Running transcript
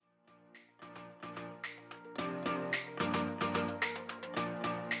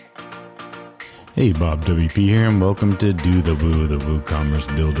Hey, Bob WP here, and welcome to Do the Woo, the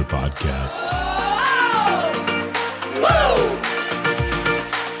WooCommerce Builder podcast.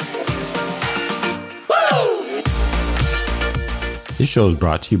 This show is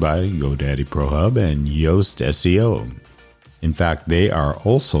brought to you by GoDaddy Pro Hub and Yoast SEO. In fact, they are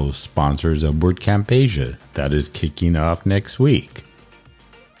also sponsors of WordCamp Asia that is kicking off next week.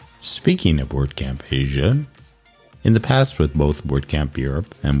 Speaking of WordCamp Asia, in the past with both WordCamp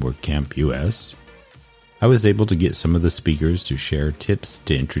Europe and WordCamp US, I was able to get some of the speakers to share tips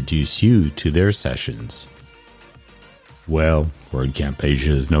to introduce you to their sessions. Well, WordCamp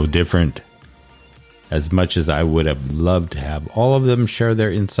Asia is no different. As much as I would have loved to have all of them share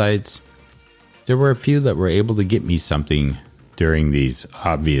their insights, there were a few that were able to get me something during these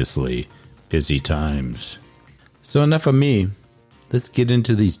obviously busy times. So enough of me. Let's get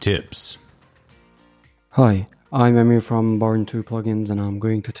into these tips. Hi, I'm Amir from Barn2 Plugins, and I'm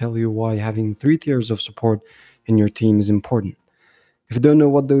going to tell you why having 3 tiers of support in your team is important. If you don't know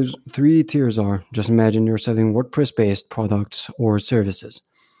what those 3 tiers are, just imagine you're selling WordPress-based products or services.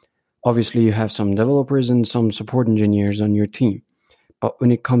 Obviously, you have some developers and some support engineers on your team. But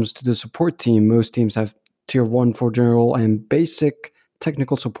when it comes to the support team, most teams have Tier 1 for general and basic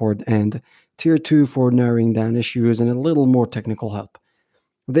technical support, and Tier 2 for narrowing down issues and a little more technical help.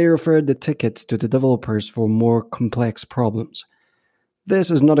 They refer the tickets to the developers for more complex problems.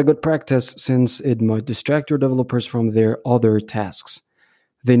 This is not a good practice since it might distract your developers from their other tasks.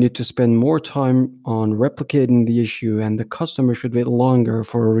 They need to spend more time on replicating the issue, and the customer should wait longer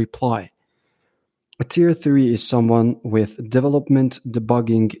for a reply. A Tier 3 is someone with development,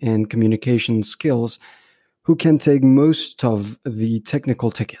 debugging, and communication skills who can take most of the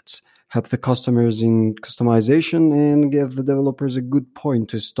technical tickets, help the customers in customization, and give the developers a good point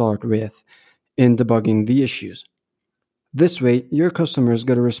to start with in debugging the issues. This way, your customers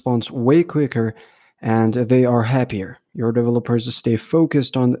get a response way quicker and they are happier. Your developers stay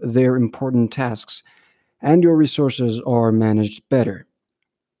focused on their important tasks, and your resources are managed better.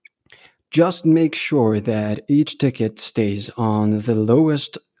 Just make sure that each ticket stays on the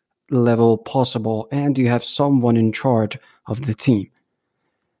lowest level possible and you have someone in charge of the team.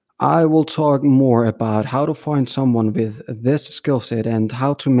 I will talk more about how to find someone with this skill set and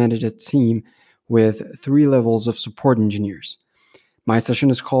how to manage a team with 3 levels of support engineers. My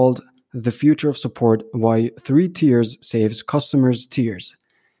session is called The Future of Support: Why 3 Tiers Saves Customers Tears.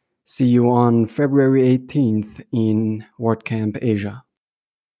 See you on February 18th in WordCamp Asia.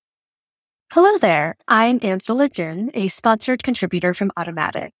 Hello there, I'm Angela Jin, a sponsored contributor from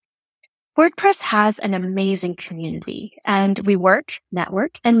Automattic. WordPress has an amazing community, and we work,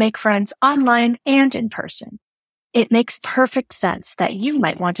 network, and make friends online and in person. It makes perfect sense that you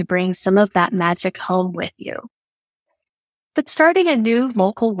might want to bring some of that magic home with you. But starting a new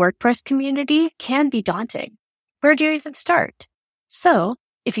local WordPress community can be daunting. Where do you even start? So,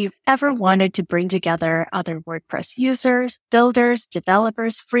 if you've ever wanted to bring together other WordPress users, builders,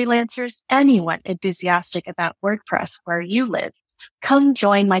 developers, freelancers, anyone enthusiastic about WordPress where you live, come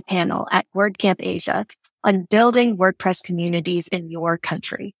join my panel at WordCamp Asia on building WordPress communities in your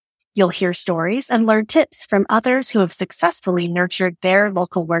country. You'll hear stories and learn tips from others who have successfully nurtured their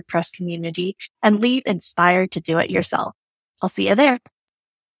local WordPress community and leave inspired to do it yourself. I'll see you there.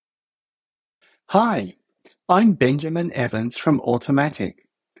 Hi, I'm Benjamin Evans from Automattic.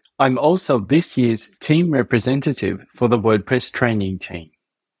 I'm also this year's team representative for the WordPress training team.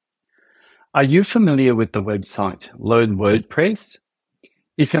 Are you familiar with the website Learn WordPress?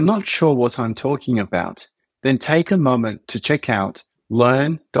 If you're not sure what I'm talking about, then take a moment to check out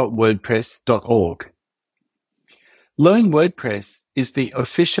learn.wordpress.org. Learn WordPress is the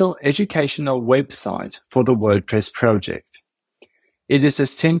official educational website for the WordPress project. It is a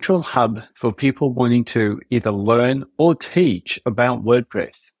central hub for people wanting to either learn or teach about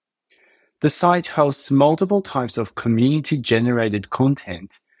WordPress. The site hosts multiple types of community-generated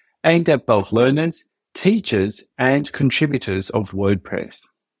content aimed at both learners, teachers, and contributors of WordPress.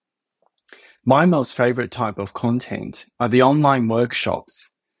 My most favorite type of content are the online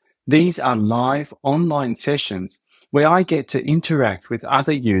workshops. These are live online sessions where I get to interact with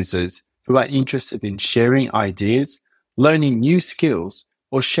other users who are interested in sharing ideas, learning new skills,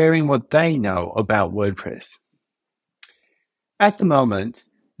 or sharing what they know about WordPress. At the moment,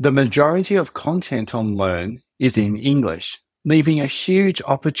 the majority of content on Learn is in English, leaving a huge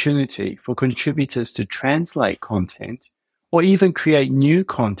opportunity for contributors to translate content or even create new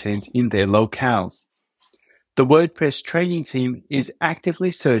content in their locales. The WordPress training team is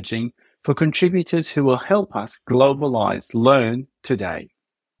actively searching for contributors who will help us globalize Learn today.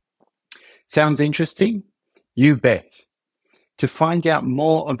 Sounds interesting? You bet. To find out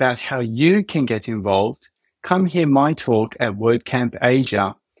more about how you can get involved, come hear my talk at WordCamp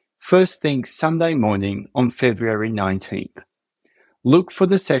Asia, first thing Sunday morning on February 19th. Look for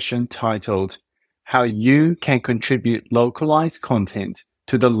the session titled, How You Can Contribute Localized Content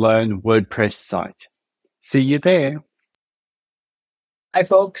to the Learn WordPress site. See you there. Hi,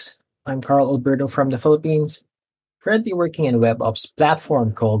 folks. I'm Carl Alberto from the Philippines, currently working in a web ops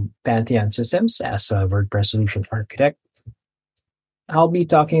platform called Pantheon Systems as a WordPress solution architect. I'll be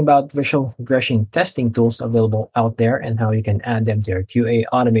talking about visual regression testing tools available out there and how you can add them to your QA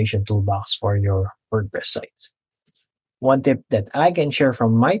automation toolbox for your WordPress sites. One tip that I can share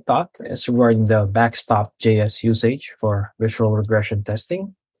from my talk is regarding the Backstop.js usage for visual regression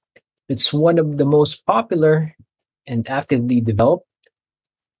testing. It's one of the most popular and actively developed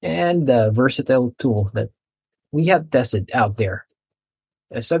and versatile tool that we have tested out there.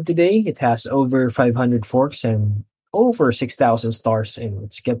 As of today, it has over 500 forks and over 6,000 stars in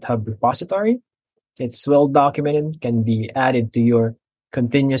its GitHub repository. It's well documented, can be added to your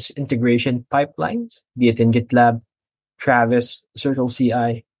continuous integration pipelines, be it in GitLab, Travis,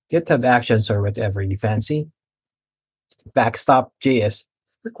 CircleCI, GitHub Actions, or whatever you fancy. Backstop.js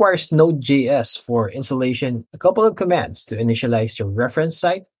requires Node.js for installation, a couple of commands to initialize your reference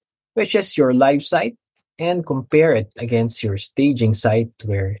site, which is your live site, and compare it against your staging site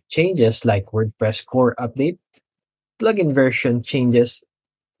where changes like WordPress core update, plugin version changes,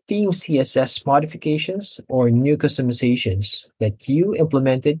 theme CSS modifications, or new customizations that you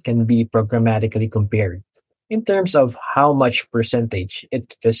implemented can be programmatically compared in terms of how much percentage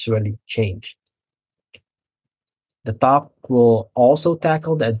it visually changed. The talk will also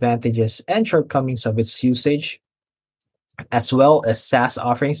tackle the advantages and shortcomings of its usage, as well as SaaS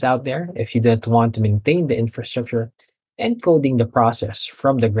offerings out there if you don't want to maintain the infrastructure and coding the process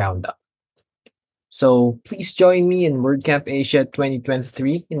from the ground up. So please join me in WordCamp Asia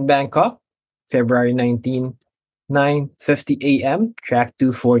 2023 in Bangkok, February 19, 9:50 a.m., Track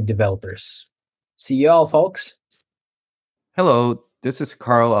 2 for developers. See you all, folks. Hello, this is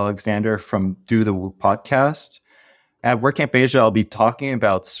Carl Alexander from Do the Woo podcast. At WordCamp Asia, I'll be talking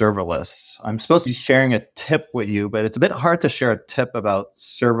about serverless. I'm supposed to be sharing a tip with you, but it's a bit hard to share a tip about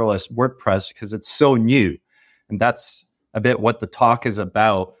serverless WordPress because it's so new. And that's a bit what the talk is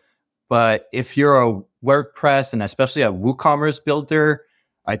about. But if you're a WordPress and especially a WooCommerce builder,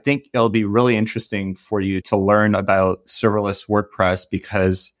 I think it'll be really interesting for you to learn about serverless WordPress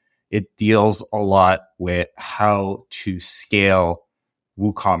because it deals a lot with how to scale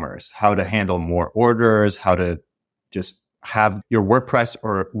WooCommerce, how to handle more orders, how to just have your WordPress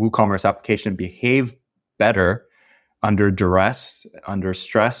or WooCommerce application behave better under duress, under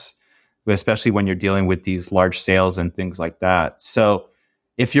stress, especially when you're dealing with these large sales and things like that. So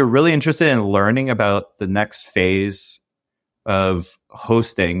if you're really interested in learning about the next phase of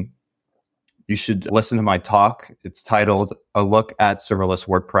hosting, you should listen to my talk. It's titled A Look at Serverless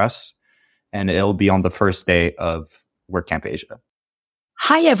WordPress, and it'll be on the first day of WordCamp Asia.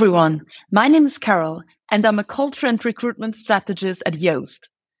 Hi, everyone. My name is Carol, and I'm a culture and recruitment strategist at Yoast.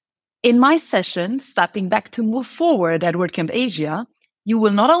 In my session, Stepping Back to Move Forward at WordCamp Asia, you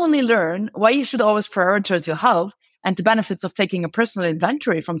will not only learn why you should always prioritize your health and the benefits of taking a personal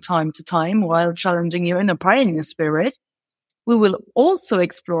inventory from time to time while challenging your inner pioneer spirit, we will also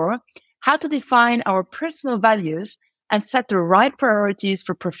explore how to define our personal values and set the right priorities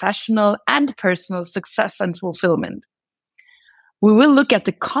for professional and personal success and fulfillment. We will look at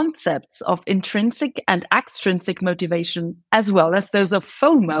the concepts of intrinsic and extrinsic motivation, as well as those of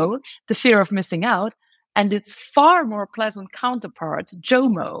FOMO, the fear of missing out, and its far more pleasant counterpart,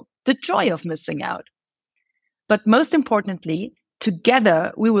 JOMO, the joy of missing out. But most importantly,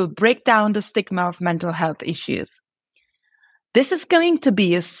 together we will break down the stigma of mental health issues. This is going to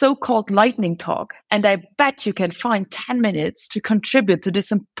be a so-called lightning talk, and I bet you can find 10 minutes to contribute to this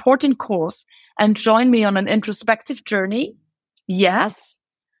important course and join me on an introspective journey. Yes?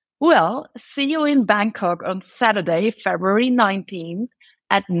 Well, see you in Bangkok on Saturday, February 19th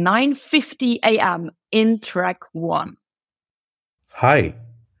at 9:50 a.m. in Track 1. Hi,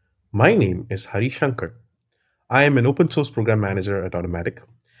 my name is Hari Shankar. I am an open source program manager at Automattic,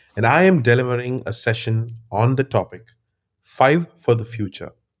 and I am delivering a session on the topic 5 for the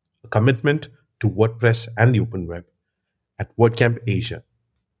Future, a commitment to WordPress and the open web at WordCamp Asia.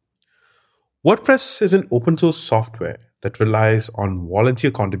 WordPress is an open source software that relies on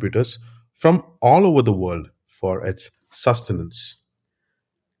volunteer contributors from all over the world for its sustenance.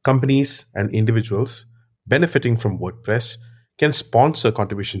 Companies and individuals benefiting from WordPress can sponsor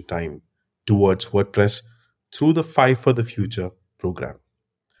contribution time towards WordPress through the 5 for the Future program.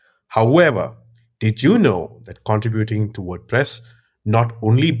 However, Did you know that contributing to WordPress not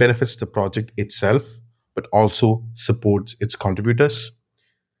only benefits the project itself, but also supports its contributors?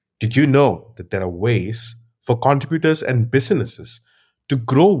 Did you know that there are ways for contributors and businesses to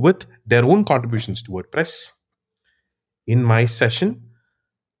grow with their own contributions to WordPress? In my session,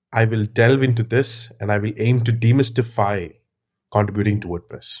 I will delve into this and I will aim to demystify contributing to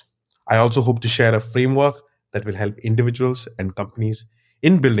WordPress. I also hope to share a framework that will help individuals and companies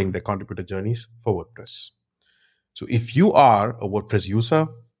in building their contributor journeys for WordPress. So if you are a WordPress user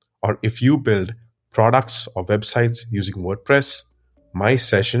or if you build products or websites using WordPress, my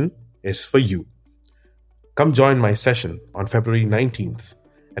session is for you. Come join my session on February 19th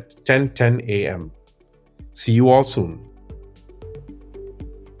at 10:10 a.m. See you all soon.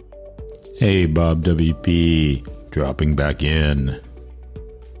 Hey, Bob WP, dropping back in.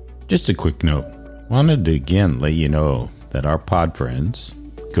 Just a quick note. Wanted to again let you know that our pod friends,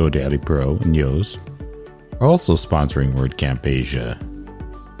 GoDaddy Pro and Yoast, are also sponsoring WordCamp Asia,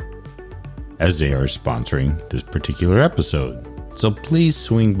 as they are sponsoring this particular episode. So please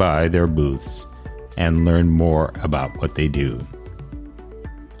swing by their booths and learn more about what they do.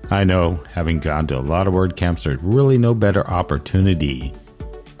 I know, having gone to a lot of WordCamps, there's really no better opportunity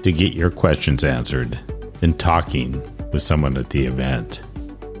to get your questions answered than talking with someone at the event.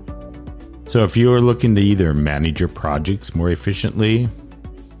 So if you are looking to either manage your projects more efficiently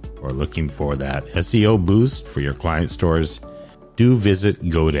or looking for that SEO boost for your client stores, do visit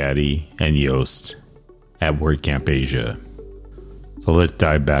GoDaddy and Yoast at WordCamp Asia. So let's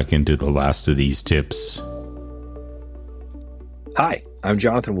dive back into the last of these tips. Hi, I'm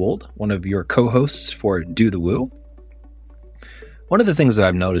Jonathan Wold, one of your co-hosts for Do the Woo. One of the things that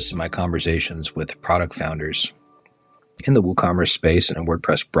I've noticed in my conversations with product founders in the WooCommerce space and in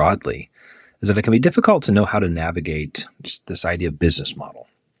WordPress broadly is that it can be difficult to know how to navigate just this idea of business model.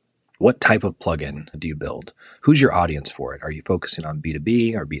 What type of plugin do you build? Who's your audience for it? Are you focusing on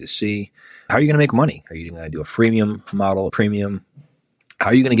B2B or B2C? How are you going to make money? Are you going to do a freemium model, a premium? How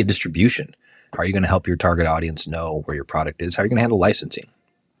are you going to get distribution? How are you going to help your target audience know where your product is? How are you going to handle licensing?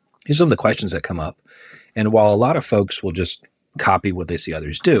 These are some of the questions that come up. And while a lot of folks will just copy what they see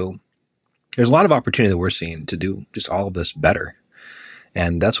others do, there's a lot of opportunity that we're seeing to do just all of this better.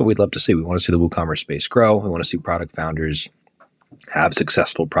 And that's what we'd love to see. We want to see the WooCommerce space grow. We want to see product founders have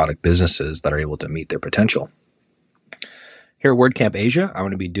successful product businesses that are able to meet their potential. Here at WordCamp Asia, I'm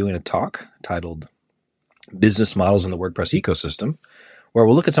going to be doing a talk titled Business Models in the WordPress Ecosystem, where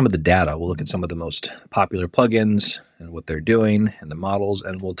we'll look at some of the data. We'll look at some of the most popular plugins and what they're doing and the models,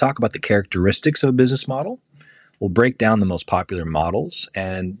 and we'll talk about the characteristics of a business model. We'll break down the most popular models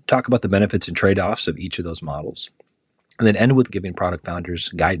and talk about the benefits and trade-offs of each of those models, and then end with giving product founders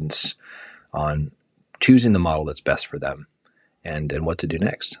guidance on choosing the model that's best for them and what to do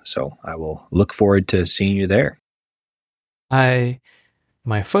next. So I will look forward to seeing you there. My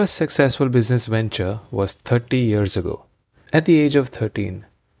first successful business venture was 30 years ago, at the age of 13.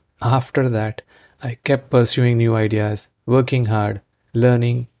 After that, I kept pursuing new ideas, working hard,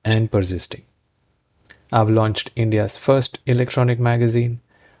 learning, and persisting. I've launched India's first electronic magazine,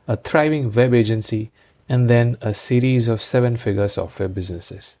 a thriving web agency, and then a series of 7-figure software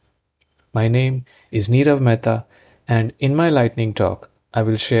businesses. My name is Nirav Mehta, and in my lightning talk, I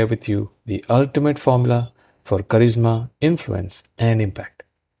will share with you the ultimate formula for charisma, influence, and impact.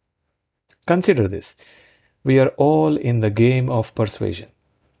 Consider this. We are all in the game of persuasion.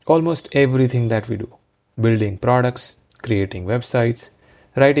 Almost everything that we do, building products, creating websites,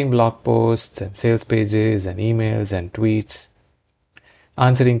 writing blog posts and sales pages and emails and tweets,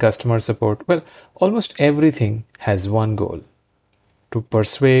 answering customer support, well, almost everything has one goal: to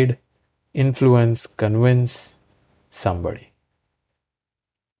persuade, influence, convince somebody,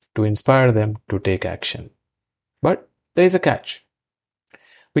 to inspire them to take action. But there is a catch.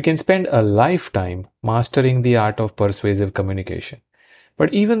 We can spend a lifetime mastering the art of persuasive communication,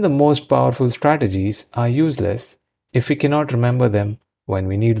 but even the most powerful strategies are useless if we cannot remember them when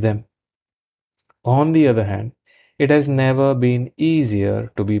we need them. On the other hand, it has never been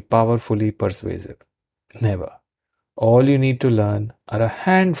easier to be powerfully persuasive. Never. All you need to learn are a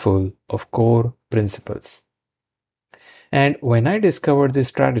handful of core principles. And when I discovered this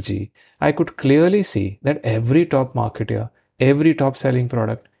strategy, I could clearly see that every top marketer, every top selling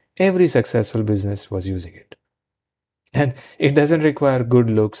product, every successful business was using it. And it doesn't require good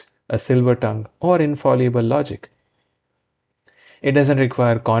looks, a silver tongue, or infallible logic. It doesn't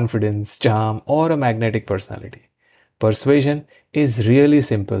require confidence, charm, or a magnetic personality. Persuasion is really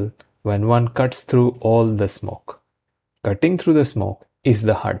simple when one cuts through all the smoke. Cutting through the smoke is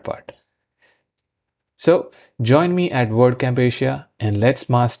the hard part. So, Join me at WordCamp Asia and let's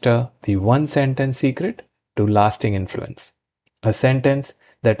master the one sentence secret to lasting influence. A sentence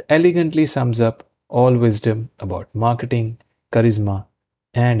that elegantly sums up all wisdom about marketing, charisma,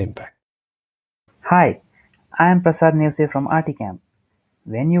 and impact. Hi, I am Prasad Newse from Articamp.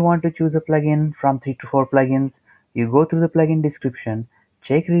 When you want to choose a plugin from 3 to 4 plugins, you go through the plugin description,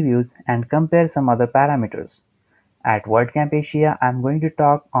 check reviews, and compare some other parameters. At WordCamp Asia, I'm going to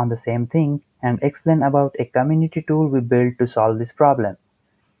talk on the same thing and explain about a community tool we built to solve this problem.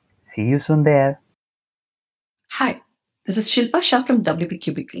 See you soon there. Hi, this is Shilpa Shah from WP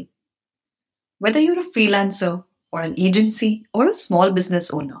Cubicle. Whether you're a freelancer or an agency or a small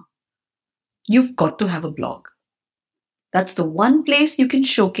business owner, you've got to have a blog. That's the one place you can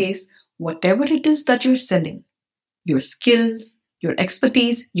showcase whatever it is that you're selling, your skills, your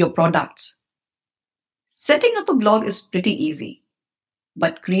expertise, your products. Setting up a blog is pretty easy,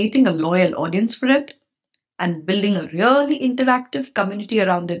 but creating a loyal audience for it and building a really interactive community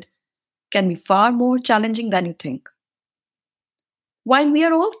around it can be far more challenging than you think. While we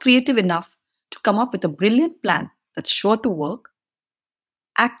are all creative enough to come up with a brilliant plan that's sure to work,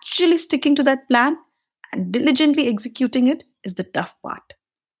 actually sticking to that plan and diligently executing it is the tough part.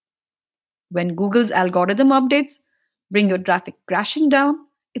 When Google's algorithm updates bring your traffic crashing down,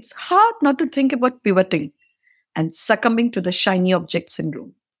 it's hard not to think about pivoting and succumbing to the shiny object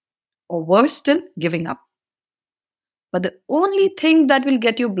syndrome, or worse still, giving up. But the only thing that will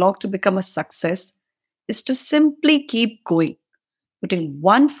get your blog to become a success is to simply keep going, putting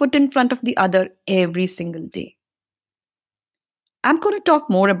one foot in front of the other every single day. I'm going to talk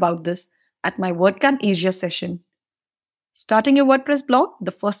more about this at my WordCamp Asia session, Starting Your WordPress Blog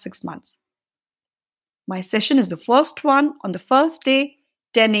the First 6 Months. My session is the first one on the first day,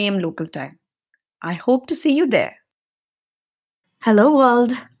 10 a.m. local time. I hope to see you there. Hello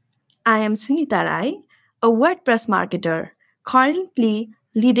world, I am Sunita Rai, a WordPress marketer, currently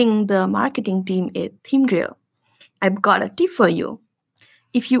leading the marketing team at ThemeGrill. I've got a tip for you.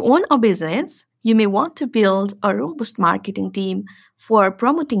 If you own a business, you may want to build a robust marketing team for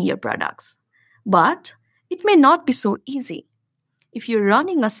promoting your products. But it may not be so easy if you're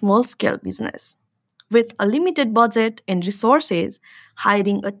running a small-scale business. With a limited budget and resources,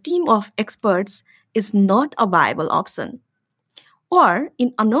 hiring a team of experts is not a viable option. Or,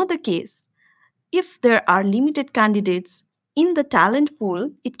 in another case, if there are limited candidates in the talent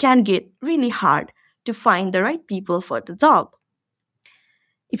pool, it can get really hard to find the right people for the job.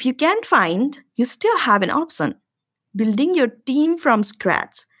 If you can't find, you still have an option: building your team from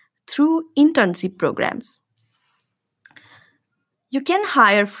scratch through internship programs. You can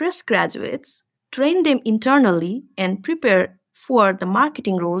hire fresh graduates, train them internally, and prepare for the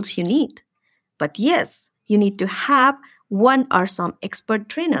marketing roles you need. But yes, you need to have one or some expert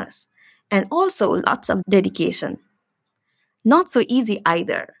trainers and also lots of dedication. Not so easy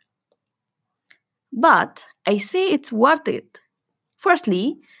either. But I say it's worth it.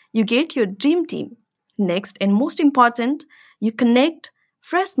 Firstly, you get your dream team. Next, and most important, you connect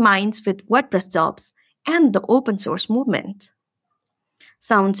fresh minds with WordPress jobs and the open source movement.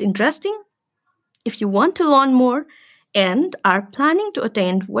 Sounds interesting? If you want to learn more and are planning to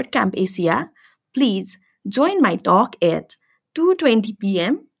attend WordCamp Asia, please join my talk at 2:20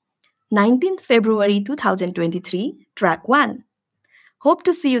 p.m., 19th February 2023, track 1. Hope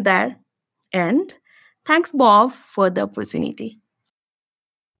to see you there. And thanks, Bob, for the opportunity.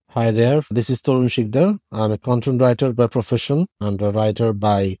 Hi there, this is Torun Shikdar. I'm a content writer by profession and a writer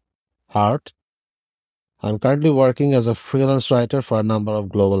by heart. I'm currently working as a freelance writer for a number of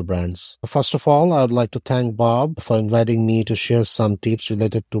global brands. First of all, I would like to thank Bob for inviting me to share some tips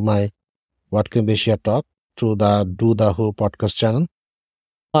related to my WordCamp Asia talk through the Do the Who podcast channel.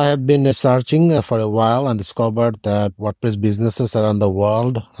 I have been searching for a while and discovered that WordPress businesses around the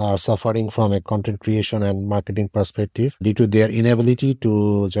world are suffering from a content creation and marketing perspective due to their inability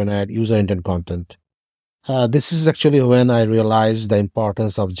to generate user-intent content. This is actually when I realized the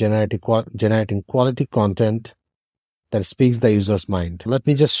importance of generating quality content that speaks the user's mind. Let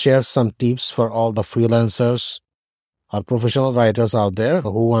me just share some tips for all the freelancers or professional writers out there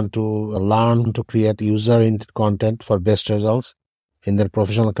who want to learn to create user-intent content for best results in their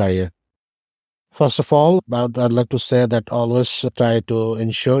professional career. First of all, I'd like to say that always try to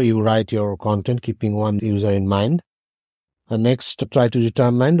ensure you write your content keeping one user in mind. And next, try to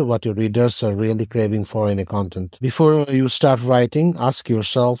determine what your readers are really craving for in a content. Before you start writing, ask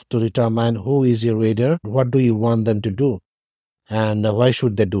yourself to determine who is your reader, what do you want them to do, and why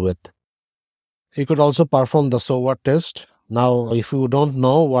should they do it. You could also perform the SWOT test, Now, if you don't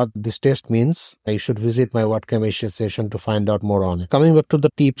know what this test means, you should visit my WordCamp Asia session to find out more on it. Coming back to the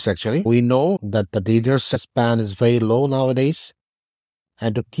tips, actually, we know that the reader's span is very low nowadays.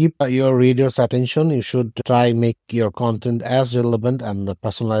 And to keep your reader's attention, you should try make your content as relevant and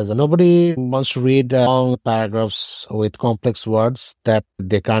personalized. Nobody wants to read long paragraphs with complex words that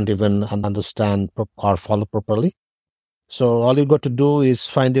they can't even understand or follow properly. So all you got to do is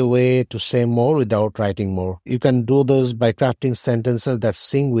find a way to say more without writing more. You can do this by crafting sentences that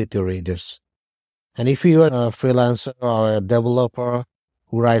sync with your readers. And if you are a freelancer or a developer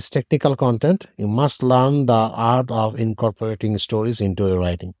who writes technical content, you must learn the art of incorporating stories into your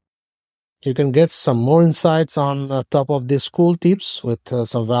writing. You can get some more insights on top of these cool tips with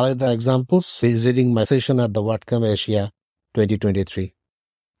some valid examples visiting my session at the WordCamp Asia 2023.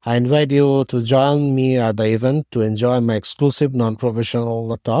 I invite you to join me at the event to enjoy my exclusive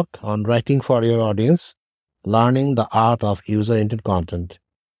non-professional talk on writing for your audience, learning the art of user-intent content.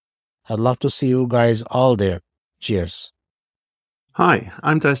 I'd love to see you guys all there. Cheers. Hi,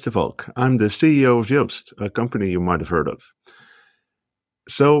 I'm Thijs de Valk. I'm the CEO of Joost, a company you might have heard of.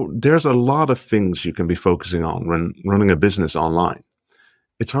 So there's a lot of things you can be focusing on when running a business online.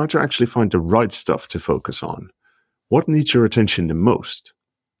 It's hard to actually find the right stuff to focus on. What needs your attention the most?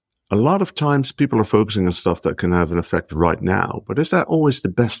 A lot of times people are focusing on stuff that can have an effect right now, but is that always the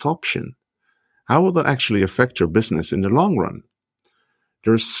best option? How will that actually affect your business in the long run?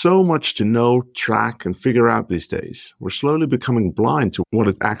 There's so much to know, track, and figure out these days. We're slowly becoming blind to what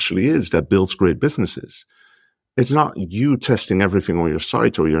it actually is that builds great businesses. It's not you testing everything on your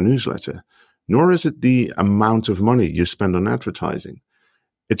site or your newsletter, nor is it the amount of money you spend on advertising.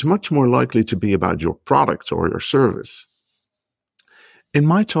 It's much more likely to be about your product or your service. In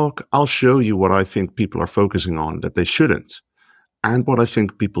my talk, I'll show you what I think people are focusing on that they shouldn't, and what I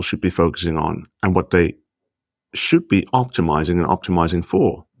think people should be focusing on and what they should be optimizing and optimizing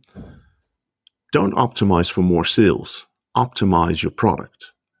for. Don't optimize for more sales. Optimize your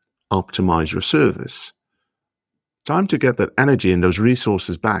product. Optimize your service. Time to get that energy and those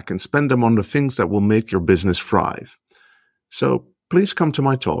resources back and spend them on the things that will make your business thrive. So please come to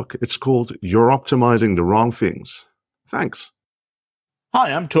my talk. It's called You're Optimizing the Wrong Things. Thanks.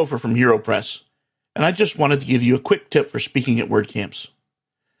 Hi, I'm Topher from HeroPress, and I just wanted to give you a quick tip for speaking at WordCamps.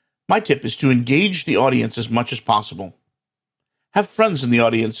 My tip is to engage the audience as much as possible. Have friends in the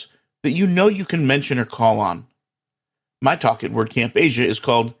audience that you know you can mention or call on. My talk at WordCamp Asia is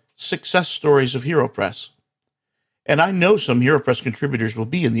called Success Stories of HeroPress, and I know some HeroPress contributors will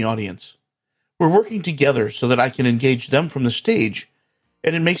be in the audience. We're working together so that I can engage them from the stage,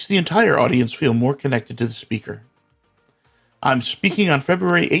 and it makes the entire audience feel more connected to the speaker. I'm speaking on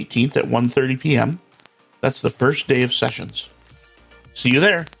February 18th at 1:30 p.m. That's the first day of sessions. See you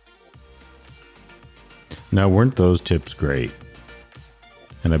there. Now, weren't those tips great?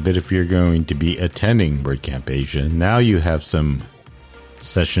 And I bet if you're going to be attending WordCamp Asia, now you have some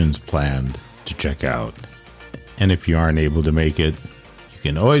sessions planned to check out. And if you aren't able to make it, you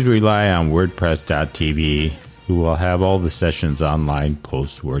can always rely on WordPress.tv, who will have all the sessions online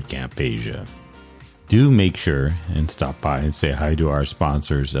post WordCamp Asia. Do make sure and stop by and say hi to our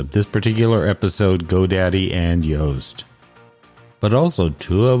sponsors of this particular episode, GoDaddy and Yoast. But also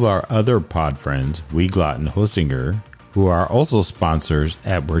two of our other pod friends, Weglot and Hostinger, who are also sponsors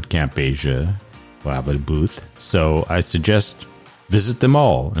at WordCamp Asia, will have a booth. So I suggest visit them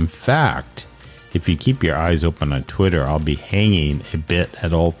all. In fact, if you keep your eyes open on Twitter, I'll be hanging a bit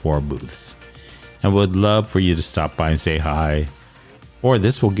at all four booths. And would love for you to stop by and say hi. Or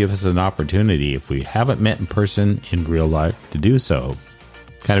this will give us an opportunity, if we haven't met in person in real life, to do so.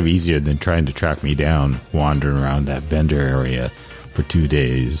 Kind of easier than trying to track me down, wandering around that vendor area for 2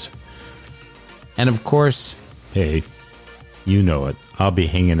 days. And of course, hey, you know it, I'll be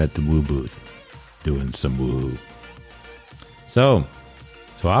hanging at the Woo booth, doing some woo. So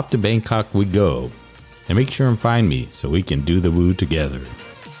off to Bangkok we go. And make sure and find me so we can do the woo together.